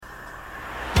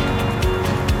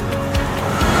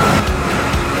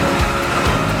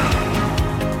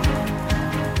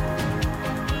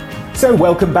So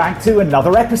welcome back to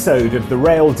another episode of the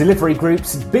Rail Delivery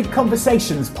Group's Big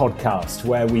Conversations podcast,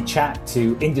 where we chat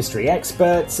to industry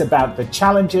experts about the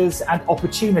challenges and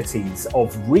opportunities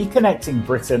of reconnecting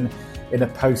Britain in a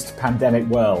post-pandemic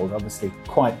world. Obviously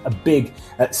quite a big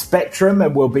spectrum,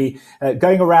 and we'll be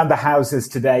going around the houses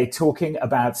today talking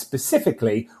about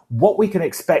specifically what we can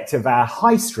expect of our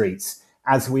high streets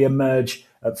as we emerge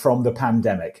from the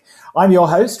pandemic. I'm your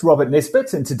host, Robert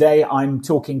Nisbet, and today I'm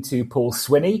talking to Paul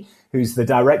Swinney, who's the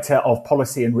Director of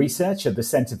Policy and Research at the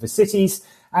Centre for Cities,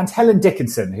 and Helen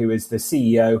Dickinson, who is the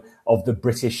CEO of the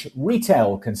British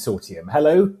Retail Consortium.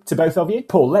 Hello to both of you.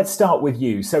 Paul, let's start with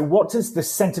you. So what does the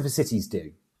Centre for Cities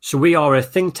do? So we are a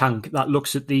think tank that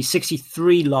looks at the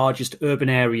 63 largest urban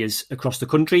areas across the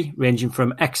country, ranging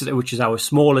from Exeter, which is our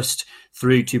smallest,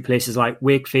 through to places like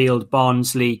Wakefield,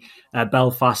 Barnsley,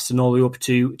 Belfast, and all the way up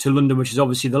to London, which is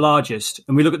obviously the largest.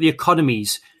 And we look at the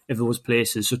economies of those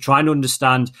places. So trying to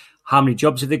understand how many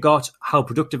jobs have they got, how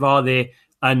productive are they,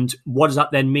 and what does that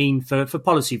then mean for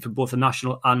policy from both a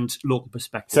national and local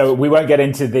perspective? So we won't get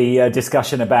into the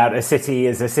discussion about a city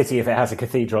is a city if it has a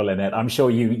cathedral in it. I'm sure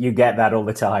you get that all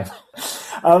the time.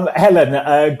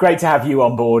 Helen, great to have you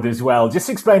on board as well. Just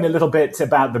explain a little bit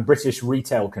about the British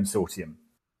Retail Consortium.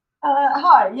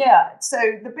 Hi, yeah. So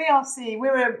the BRC,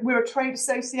 we're a trade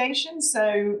association.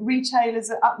 So retailers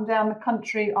up and down the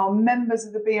country are members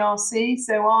of the BRC.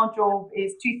 So our job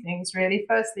is two things, really.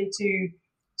 Firstly, to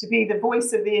be the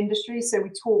voice of the industry. So we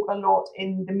talk a lot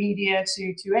in the media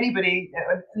to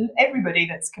everybody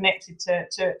that's connected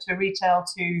to retail,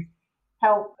 to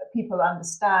help people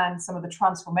understand some of the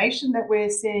transformation that we're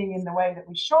seeing in the way that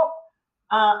we shop.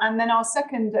 And then our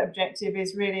second objective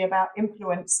is really about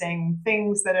influencing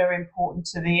things that are important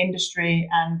to the industry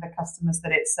and the customers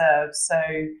that it serves. So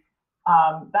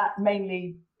that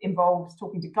mainly involves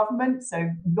talking to government, so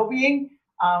lobbying,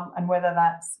 and whether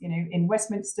that's in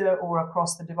Westminster or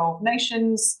across the devolved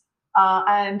nations.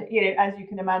 And as you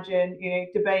can imagine,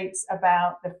 debates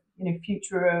about the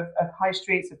future of high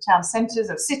streets, of town centres,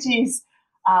 of cities,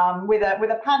 with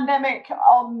a pandemic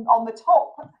on the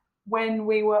top, when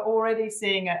we were already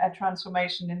seeing a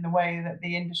transformation in the way that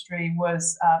the industry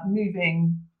was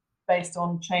moving based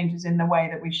on changes in the way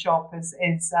that we shop, has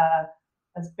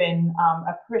been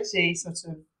a pretty sort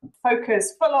of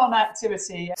focused, full-on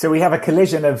activity. So we have a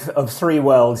collision of three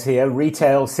worlds here: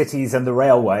 retail, cities and the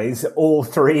railways, all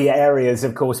three areas,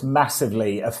 of course,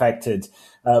 massively affected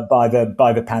by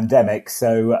the pandemic.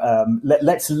 So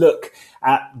let's look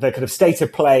at the kind of state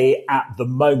of play at the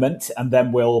moment, and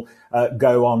then we'll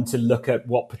go on to look at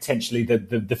what potentially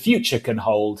the future can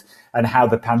hold and how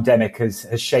the pandemic has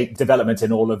shaped development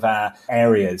in all of our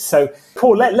areas. So,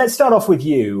 Paul, let's start off with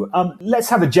you. Let's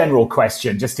have a general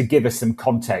question just to give us some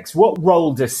context. What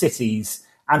role do cities,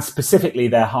 and specifically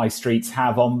their high streets,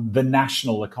 have on the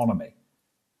national economy?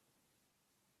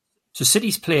 So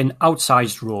cities play an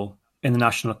outsized role in the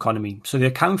national economy. So they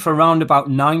account for around about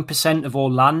 9% of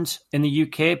all land in the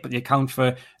UK, but they account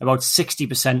for about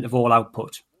 60% of all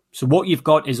output. So what you've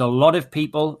got is a lot of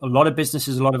people, a lot of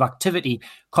businesses, a lot of activity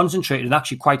concentrated in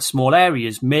actually quite small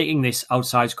areas, making this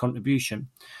outsized contribution.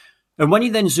 And when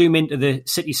you then zoom into the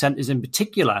city centres in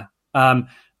particular,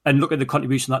 and look at the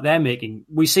contribution that they're making,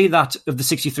 we see that of the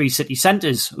 63 city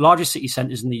centres, largest city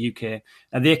centres in the UK,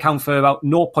 and they account for about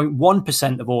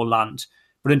 0.1% of all land.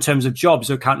 But in terms of jobs,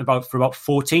 they're accounting for about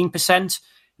 14%. And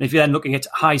if you're then looking at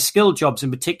high skilled jobs in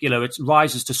particular, it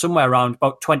rises to somewhere around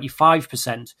about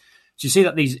 25%. So you see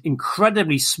that these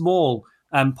incredibly small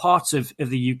parts of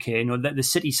the UK, the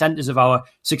city centres of our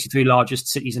 63 largest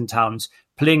cities and towns,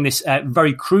 playing this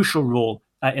very crucial role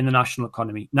in the national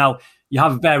economy. Now, you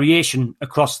have variation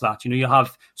across that. You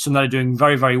have some that are doing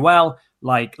very, very well,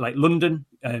 like London,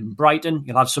 Brighton.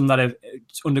 You'll have some that have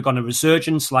undergone a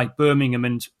resurgence, like Birmingham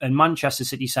and Manchester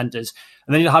city centres.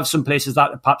 And then you'll have some places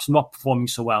that are perhaps not performing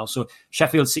so well. So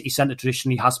Sheffield city centre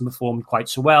traditionally hasn't performed quite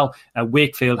so well.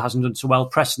 Wakefield hasn't done so well.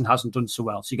 Preston hasn't done so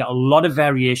well. So you get a lot of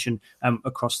variation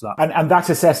across that. And that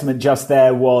assessment just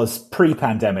there was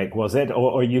pre-pandemic, was it?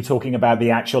 Or are you talking about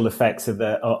the actual effects of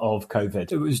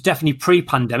COVID? It was definitely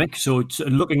pre-pandemic. So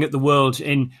looking at the world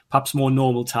in perhaps more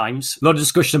normal times. A lot of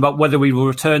discussion about whether we will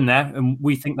return there. And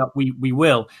we think that we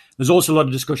will. There's also a lot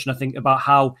of discussion, I think, about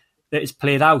how it's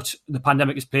played out. The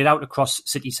pandemic has played out across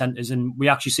city centres, and we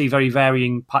actually see very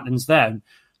varying patterns there.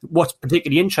 What's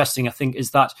particularly interesting, I think,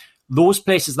 is that those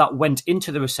places that went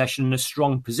into the recession in a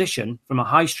strong position from a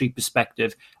high street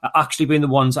perspective are actually being the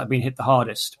ones that have been hit the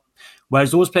hardest.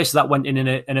 Whereas those places that went in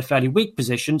a fairly weak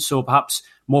position, so perhaps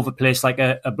more of a place like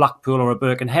a Blackpool or a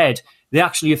Birkenhead, they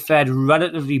actually have fared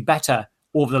relatively better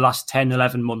over the last 10,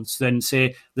 11 months than,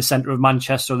 say, the centre of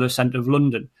Manchester or the centre of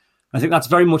London. I think that's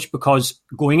very much because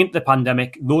going into the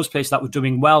pandemic, those places that were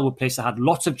doing well were places that had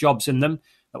lots of jobs in them,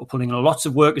 that were pulling in lots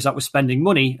of workers, that were spending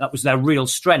money. That was their real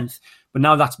strength. But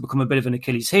now that's become a bit of an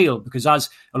Achilles heel, because as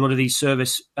a lot of these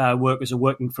service workers are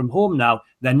working from home now,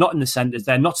 they're not in the centres,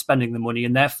 they're not spending the money.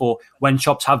 And therefore, when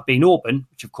shops have been open,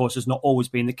 which of course has not always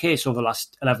been the case over the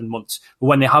last 11 months, but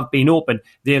when they have been open,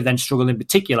 they have then struggled in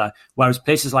particular. Whereas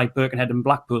places like Birkenhead and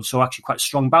Blackpool saw actually quite a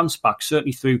strong bounce back,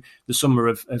 certainly through the summer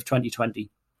of 2020.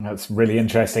 That's really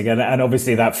interesting. And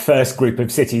obviously that first group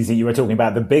of cities that you were talking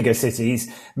about, the bigger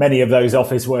cities, many of those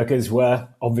office workers were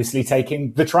obviously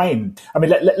taking the train. I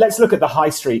mean, let's look at the high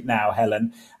street now,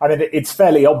 Helen. I mean, it's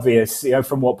fairly obvious,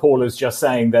 from what Paul was just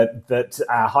saying, that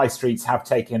our high streets have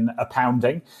taken a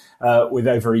pounding with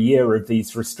over a year of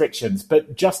these restrictions.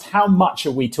 But just how much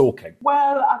are we talking?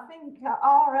 Well, I think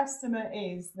our estimate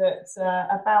is that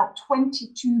about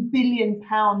 £22 billion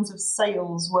of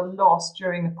sales were lost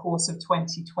during the course of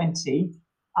 2020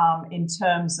 in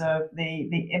terms of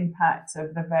the impact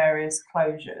of the various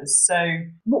closures. So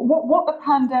what the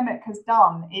pandemic has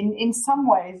done in some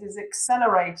ways is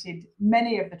accelerated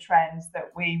many of the trends that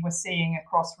we were seeing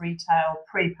across retail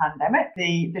pre-pandemic.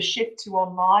 The shift to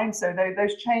online, so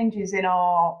those changes in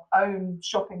our own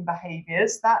shopping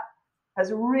behaviours, that has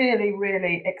really,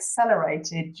 really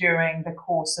accelerated during the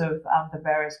course of the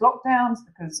various lockdowns,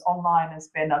 because online has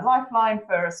been a lifeline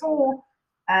for us all.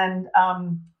 And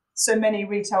so many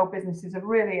retail businesses have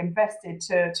really invested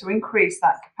to increase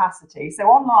that capacity. So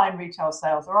online retail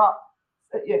sales are up,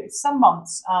 some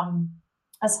months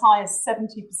as high as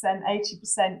 70%,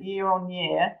 80% year on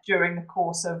year during the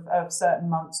course of certain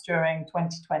months during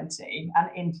 2020 and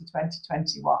into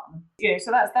 2021.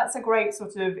 So that's a great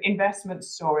sort of investment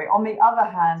story. On the other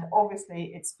hand,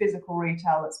 obviously, it's physical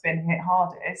retail that's been hit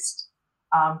hardest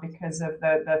because of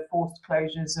the forced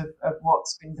closures of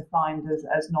what's been defined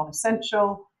as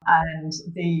non-essential, and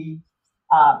the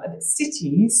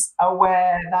cities are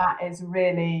where that is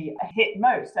really hit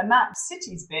most. And that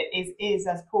cities bit is,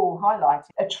 as Paul highlighted,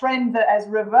 a trend that has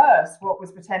reversed what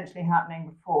was potentially happening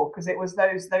before, because it was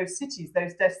those cities,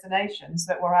 those destinations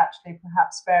that were actually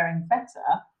perhaps faring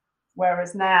better.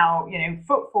 Whereas now,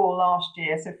 footfall last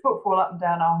year, so footfall up and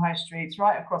down our high streets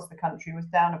right across the country was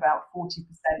down about 40%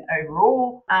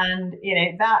 overall. And,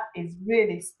 that is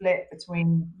really split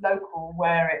between local,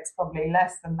 where it's probably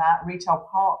less than that. Retail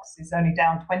parks is only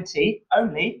down 20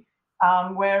 only.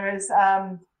 Whereas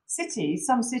cities,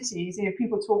 some cities,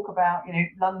 people talk about,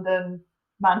 London,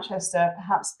 Manchester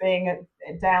perhaps being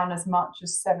down as much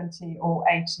as 70 or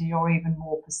 80 or even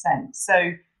more percent.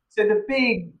 So the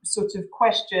big sort of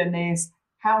question is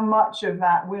how much of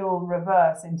that will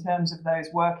reverse in terms of those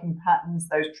working patterns,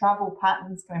 those travel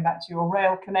patterns, going back to your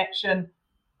rail connection,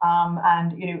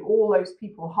 and all those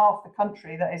people, half the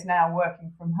country that is now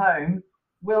working from home.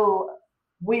 Will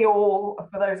we all,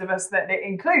 for those of us that it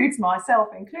includes, myself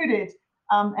included,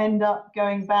 end up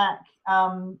going back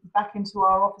into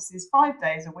our offices 5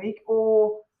 days a week,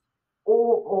 or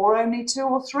only 2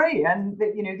 or 3? And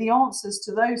the answers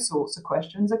to those sorts of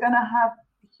questions are going to have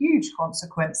huge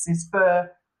consequences for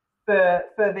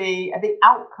the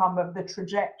outcome of the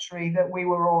trajectory that we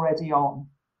were already on.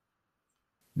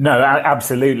 No,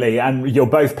 absolutely. And you're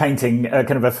both painting a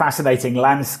kind of a fascinating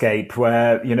landscape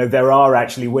where, there are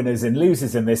actually winners and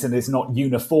losers in this, and it's not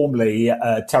uniformly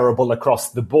terrible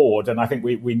across the board. And I think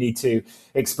we need to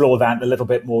explore that in a little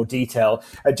bit more detail.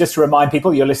 Just to remind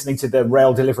people, you're listening to the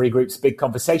Rail Delivery Group's Big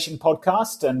Conversation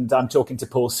podcast, and I'm talking to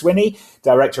Paul Swinney,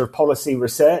 Director of Policy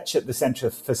Research at the Centre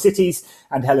for Cities,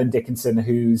 and Helen Dickinson,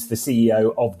 who's the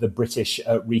CEO of the British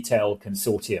Retail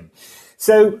Consortium.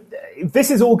 So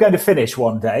this is all going to finish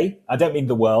one day. I don't mean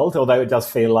the world, although it does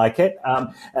feel like it.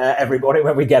 Every morning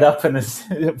when we get up, and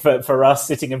for us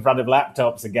sitting in front of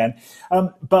laptops again.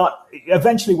 But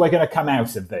eventually we're going to come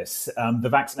out of this. The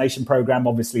vaccination program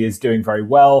obviously is doing very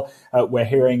well. We're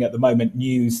hearing at the moment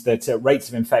news that rates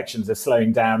of infections are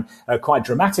slowing down quite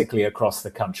dramatically across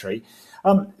the country.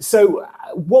 So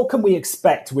what can we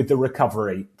expect with the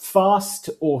recovery? Fast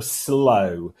or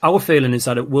slow? Our feeling is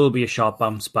that it will be a sharp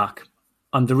bounce back.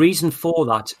 And the reason for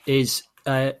that is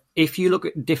if you look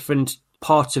at different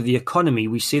parts of the economy,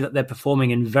 we see that they're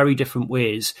performing in very different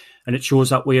ways. And it shows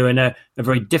that we are in a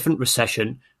very different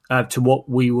recession to what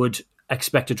we would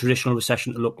expect a traditional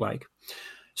recession to look like.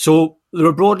 So there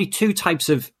are broadly 2 types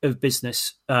of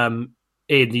business in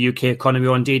the UK economy,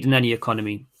 or indeed in any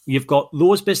economy. You've got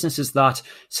those businesses that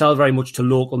sell very much to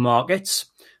local markets.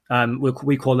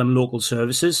 We call them local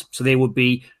services. So they would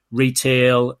be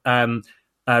retail,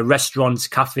 restaurants,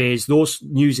 cafes, those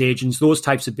newsagents, those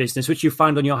types of business, which you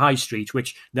find on your high street,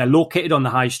 which they're located on the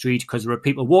high street because there are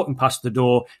people walking past the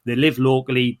door, they live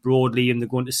locally, broadly, and they're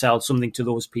going to sell something to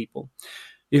those people.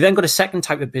 You've then got a second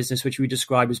type of business, which we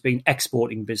describe as being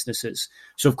exporting businesses.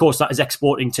 So, of course, that is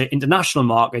exporting to international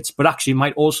markets, but actually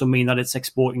might also mean that it's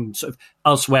exporting sort of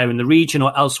elsewhere in the region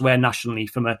or elsewhere nationally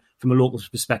from a local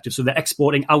perspective. So they're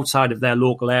exporting outside of their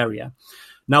local area.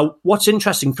 Now, what's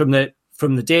interesting from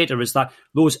the data is that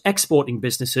those exporting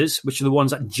businesses, which are the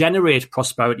ones that generate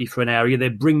prosperity for an area, they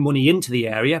bring money into the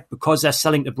area because they're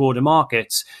selling to broader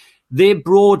markets. They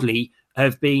broadly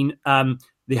have been,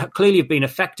 they clearly have been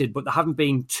affected, but they haven't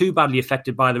been too badly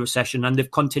affected by the recession, and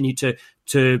they've continued to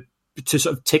sort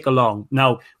of tick along.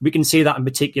 Now, we can see that in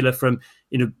particular from,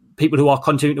 people who are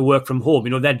continuing to work from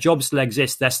home. Their jobs still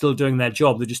exist. They're still doing their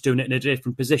job. They're just doing it in a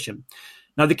different position.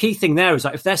 Now, the key thing there is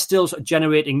that if they're still sort of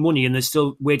generating money and there's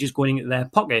still wages going into their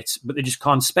pockets, but they just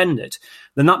can't spend it,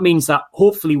 then that means that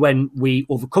hopefully when we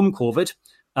overcome COVID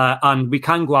and we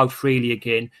can go out freely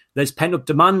again, there's pent-up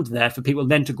demand there for people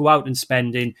then to go out and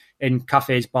spend in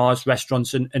cafes, bars,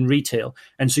 restaurants and retail.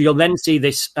 And so you'll then see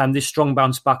this strong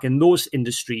bounce back in those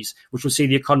industries, which will see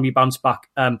the economy bounce back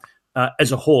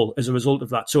as a whole, as a result of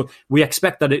that. So we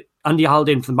expect that Andy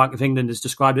Haldane from the Bank of England has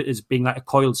described it as being like a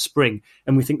coiled spring.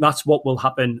 And we think that's what will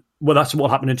happen. Well, that's what will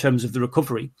happen in terms of the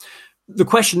recovery. The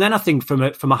question then, I think, from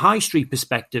a high street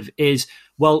perspective is,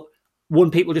 well,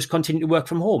 won't people just continue to work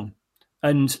from home?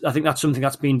 And I think that's something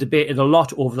that's been debated a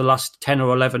lot over the last 10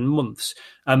 or 11 months.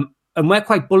 And we're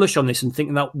quite bullish on this and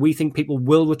thinking that we think people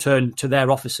will return to their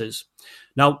offices.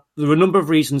 Now, there are a number of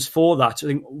reasons for that. I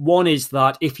think one is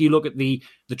that if you look at the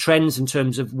trends in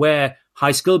terms of where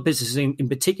high-skilled businesses in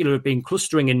particular have been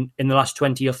clustering in the last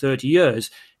 20 or 30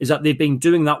 years, is that they've been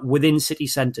doing that within city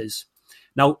centres.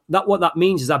 Now, what that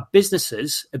means is that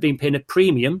businesses have been paying a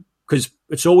premium, because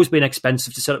it's always been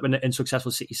expensive to set up in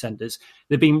successful city centres.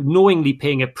 They've been knowingly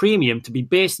paying a premium to be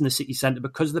based in the city centre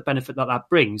because of the benefit that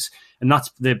brings. And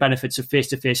that's the benefits of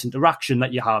face-to-face interaction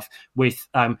that you have with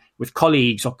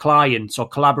colleagues or clients or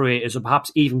collaborators or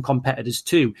perhaps even competitors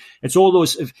too. It's all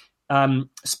those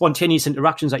spontaneous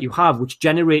interactions that you have which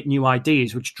generate new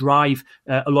ideas, which drive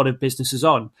a lot of businesses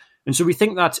on. And so we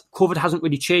think that COVID hasn't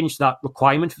really changed that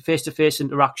requirement for face-to-face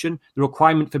interaction, the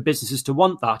requirement for businesses to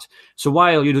want that. So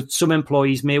while some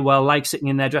employees may well like sitting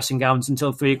in their dressing gowns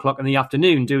until 3:00 in the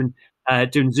afternoon doing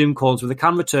Zoom calls with the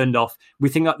camera turned off, we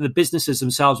think that the businesses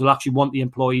themselves will actually want the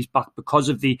employees back because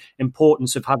of the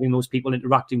importance of having those people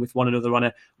interacting with one another on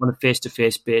a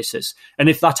face-to-face basis. And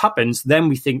if that happens, then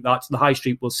we think that the high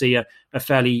street will see a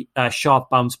fairly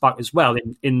sharp bounce back as well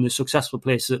in the successful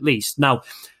places at least. Now,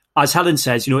 as Helen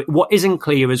says, what isn't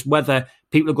clear is whether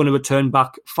people are going to return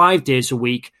back 5 days a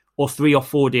week or 3 or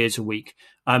 4 days a week.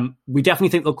 We definitely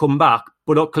think they'll come back,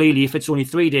 but clearly if it's only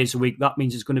 3 days a week, that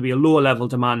means it's going to be a lower level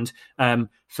demand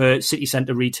for city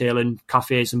centre retail and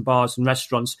cafes and bars and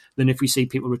restaurants than if we see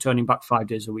people returning back 5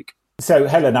 days a week. So,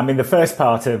 Helen, I mean, the first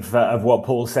part of what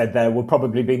Paul said there will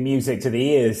probably be music to the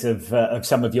ears of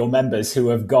some of your members who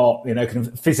have got, kind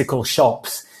of physical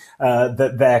shops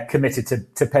that they're committed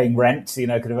to paying rent,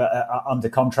 kind of under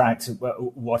contract,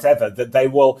 whatever, that they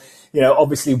will,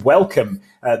 obviously welcome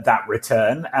that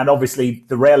return. And obviously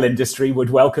the rail industry would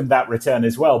welcome that return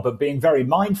as well, but being very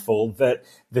mindful that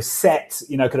the set,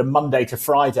 kind of Monday to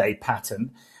Friday pattern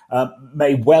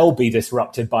may well be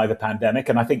disrupted by the pandemic.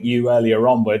 And I think you earlier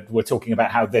on were talking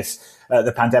about how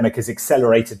the pandemic has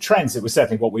accelerated trends. It was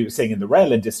certainly what we were seeing in the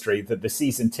rail industry, that the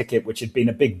season ticket, which had been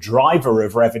a big driver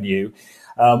of revenue,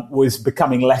 was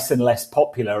becoming less and less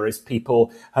popular as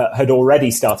people had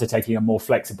already started taking a more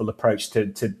flexible approach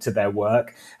to their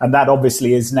work. And that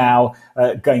obviously is now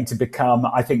going to become,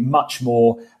 I think, much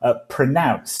more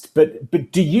pronounced. But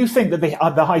do you think that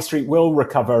the high street will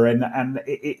recover in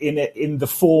the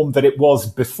form that it was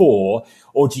before?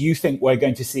 Or do you think we're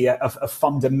going to see a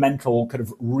fundamental kind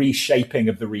of reshaping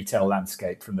of the retail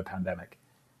landscape from the pandemic?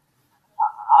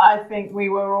 I think we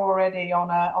were already on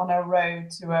a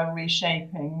road to a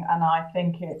reshaping, and I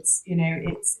think it's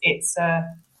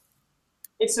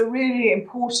a really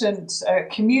important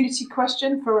community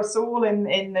question for us all in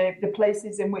the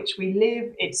places in which we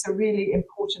live. It's a really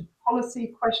important policy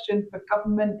question for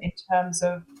government in terms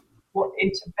of what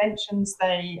interventions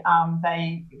they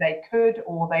could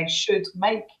or they should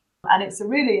make. And it's a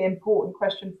really important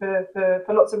question for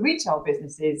lots of retail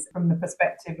businesses from the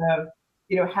perspective of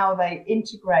how they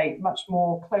integrate much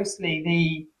more closely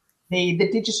the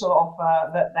digital offer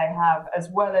that they have, as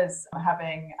well as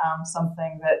having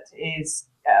something that is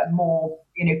more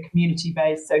community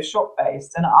based, so shop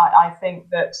based. And I think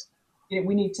that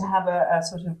we need to have a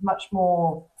sort of much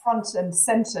more front and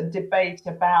centre debate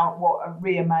about what a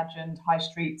reimagined high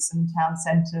streets and town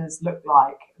centres look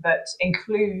like that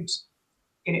include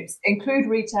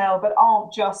retail, but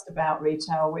aren't just about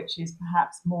retail, which is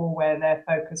perhaps more where their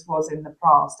focus was in the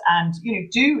past, and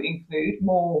do include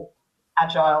more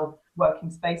agile working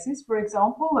spaces, for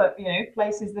example, at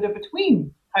places that are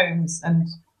between homes and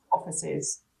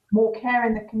offices. More care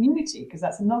in the community, because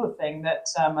that's another thing that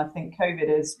I think COVID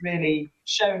has really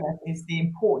shown us, is the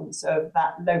importance of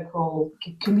that local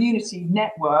community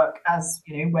network, as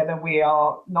whether we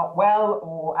are not well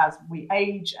or as we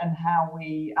age, and how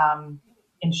we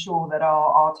ensure that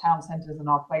our town centres and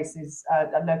our places,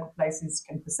 local places,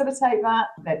 can facilitate that.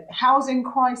 That housing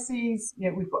crises,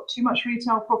 we've got too much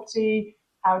retail property.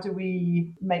 How do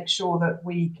we make sure that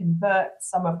we convert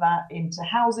some of that into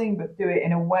housing, but do it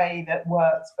in a way that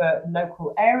works for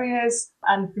local areas?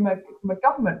 And from a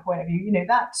government point of view,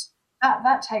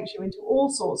 that takes you into all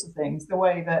sorts of things. The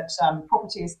way that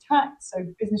property is taxed, so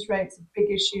business rates are a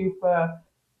big issue for,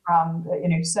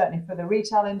 certainly for the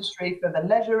retail industry, for the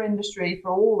leisure industry, for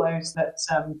all those that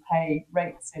pay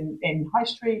rates in high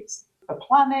streets, for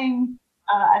planning.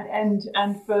 And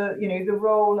for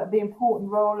the important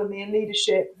role and the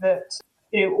leadership that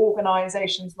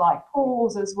organisations like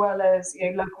Paul's, as well as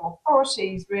local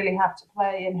authorities, really have to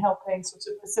play in helping sort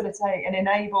of facilitate and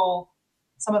enable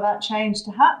some of that change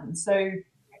to happen. So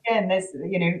again, there's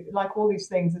like all these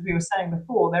things, as we were saying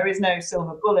before, there is no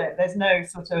silver bullet. There's no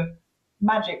sort of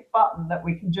magic button that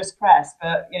we can just press.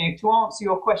 But to answer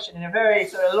your question in a very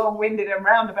sort of long-winded and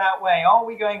roundabout way, are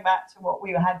we going back to what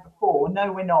we had before?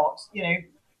 No, we're not.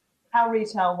 How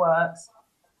retail works,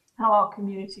 how our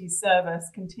communities serve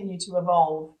us, continue to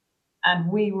evolve,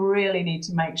 and we really need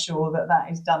to make sure that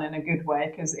that is done in a good way,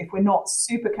 because if we're not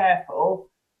super careful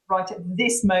right at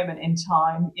this moment in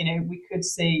time, we could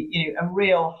see a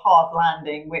real hard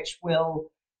landing, which will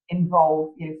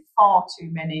involve far too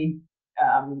many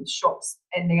shops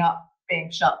ending up being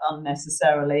shut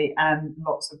unnecessarily and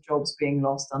lots of jobs being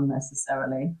lost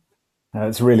unnecessarily.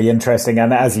 It's really interesting.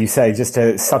 And as you say, just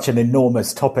such an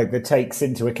enormous topic that takes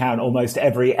into account almost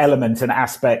every element and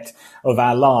aspect of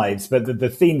our lives. But the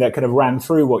theme that kind of ran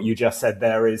through what you just said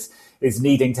there is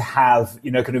needing to have,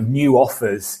 kind of new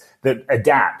offers that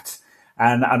adapt.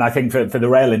 And I think for the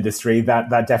rail industry, that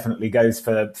definitely goes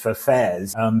for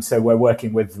fares. So we're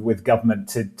working with government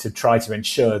to try to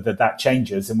ensure that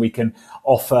changes, and we can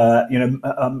offer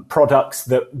products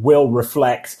that will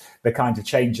reflect the kind of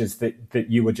changes that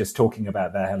you were just talking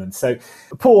about there, Helen. So,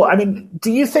 Paul,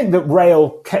 do you think that rail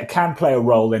can play a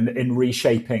role in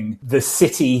reshaping the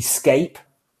cityscape?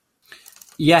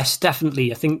 Yes,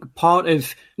 definitely. I think part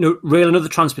of rail and other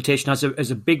transportation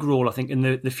has a big role, I think, in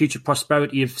the future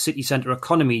prosperity of city centre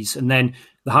economies, and then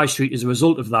the high street as a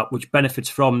result of that, which benefits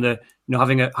from the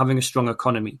having a strong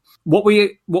economy. What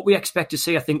we expect to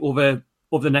see, I think, over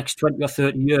the next 20 or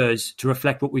 30 years, to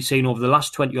reflect what we've seen over the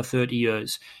last 20 or 30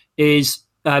 years, is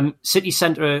city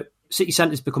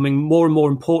centres becoming more and more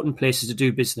important places to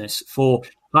do business for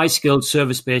high-skilled,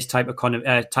 service-based type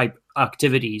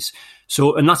activities.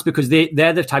 So, and that's because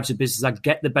they're the types of businesses that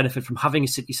get the benefit from having a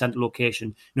city centre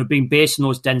location, being based in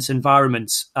those dense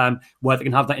environments where they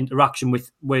can have that interaction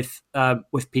with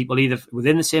people either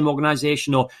within the same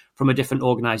organisation or from a different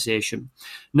organisation.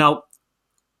 Now,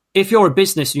 if you're a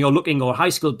business and you're looking, or a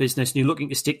high-skilled business, and you're looking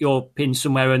to stick your pin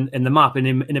somewhere in the map and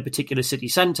in a particular city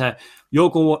centre, you're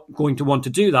going to want to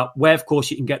do that where, of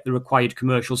course, you can get the required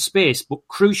commercial space, but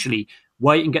crucially,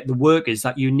 where you can get the workers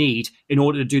that you need in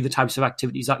order to do the types of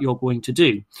activities that you're going to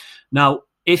do. Now,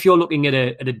 if you're looking at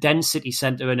a dense city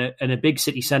centre and a big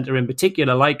city centre in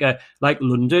particular, like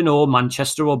London or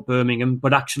Manchester or Birmingham,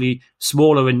 but actually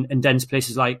smaller and dense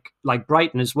places like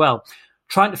Brighton as well,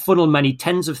 trying to funnel many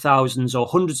tens of thousands or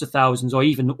hundreds of thousands or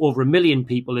even over 1 million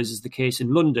people, as is the case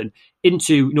in London,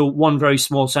 into one very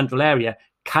small central area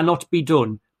cannot be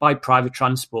done by private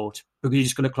transport, because you're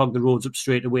just going to clog the roads up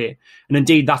straight away. And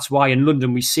indeed, that's why in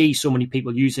London we see so many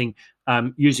people using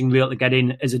rail to get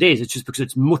in as it is. It's just because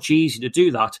it's much easier to do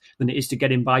that than it is to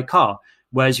get in by car.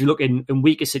 Whereas you look in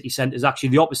weaker city centres, actually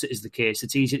the opposite is the case.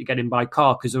 It's easier to get in by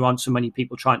car because there aren't so many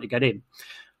people trying to get in.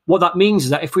 What that means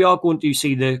is that if we are going to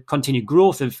see the continued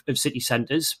growth of city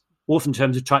centres, both in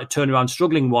terms of trying to turn around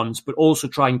struggling ones, but also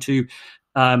trying to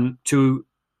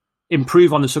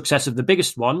improve on the success of the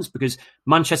biggest ones, because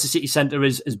Manchester city centre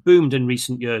has boomed in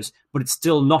recent years, but it's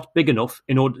still not big enough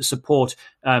in order to support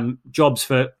jobs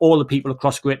for all the people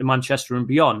across Greater Manchester and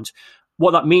beyond.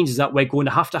 What that means is that we're going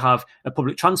to have a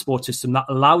public transport system that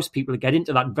allows people to get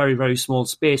into that very, very small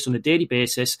space on a daily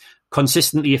basis,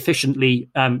 consistently, efficiently.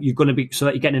 You're going to be so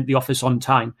that you're getting into the office on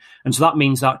time. And so that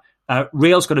means that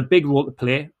rail's got a big role to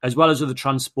play, as well as other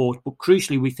transport. But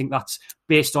crucially, we think that's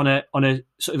based on a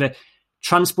sort of a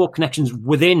transport connections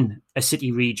within a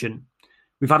city region.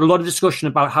 We've had a lot of discussion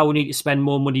about how we need to spend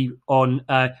more money on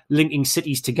linking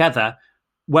cities together.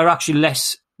 We're actually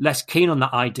less keen on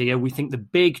that idea. We think the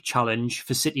big challenge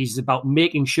for cities is about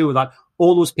making sure that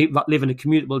all those people that live in a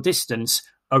commutable distance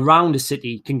around a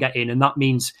city can get in. And that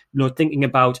means, thinking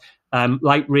about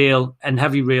light rail and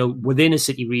heavy rail within a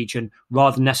city region,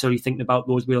 rather than necessarily thinking about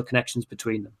those rail connections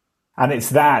between them. And it's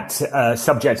that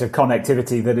subject of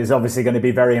connectivity that is obviously going to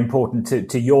be very important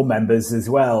to your members as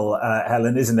well,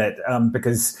 Helen, isn't it?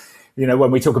 Because,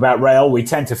 when we talk about rail, we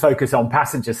tend to focus on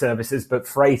passenger services, but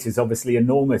freight is obviously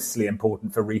enormously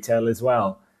important for retail as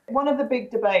well. One of the big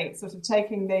debates, sort of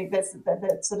taking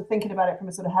sort of thinking about it from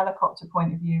a sort of helicopter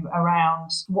point of view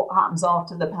around what happens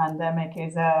after the pandemic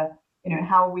is,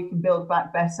 how we can build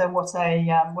back better, what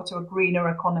a greener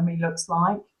economy looks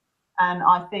like. And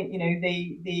I think,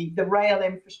 the rail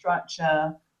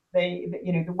infrastructure,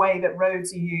 the way that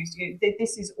roads are used,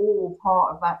 this is all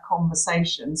part of that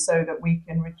conversation so that we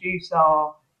can reduce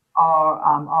our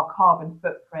carbon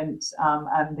footprint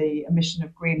and the emission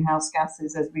of greenhouse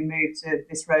gases as we move to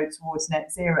this road towards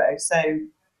net zero. So,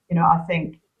 I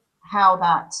think how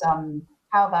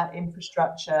that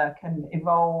infrastructure can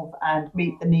evolve and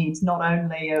meet the needs not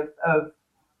only of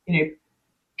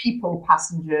people,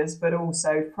 passengers, but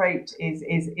also freight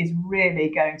is really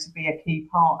going to be a key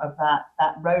part of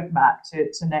that roadmap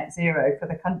to net zero for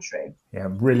the country. Yeah,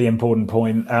 really important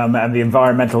point. And the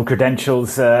environmental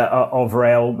credentials of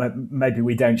rail, maybe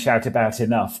we don't shout about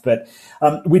enough, but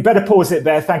we'd better pause it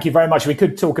there. Thank you very much. We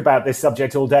could talk about this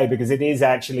subject all day because it is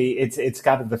actually, it's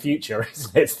kind of the future,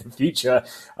 isn't it? It's the future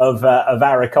of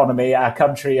our economy, our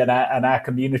country and our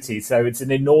community. So it's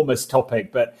an enormous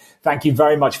topic, but thank you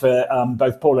very much for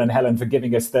both Paul and Helen for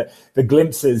giving us the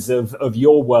glimpses of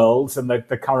your worlds and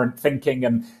the current thinking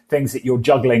and things that you're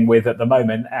juggling with at the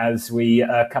moment as we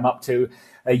come up to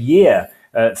a year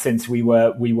since we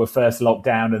were first locked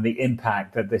down, and the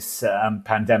impact that this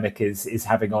pandemic is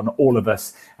having on all of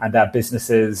us and our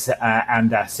businesses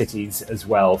and our cities as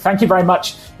well. Thank you very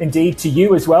much indeed to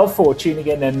you as well for tuning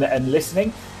in and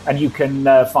listening. And you can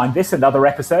find this and other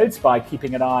episodes by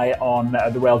keeping an eye on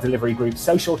the Rail Delivery Group's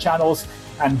social channels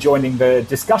and joining the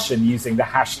discussion using the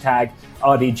hashtag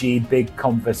RDG Big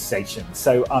Conversation.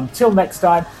 So until next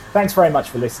time, thanks very much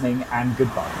for listening and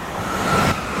goodbye.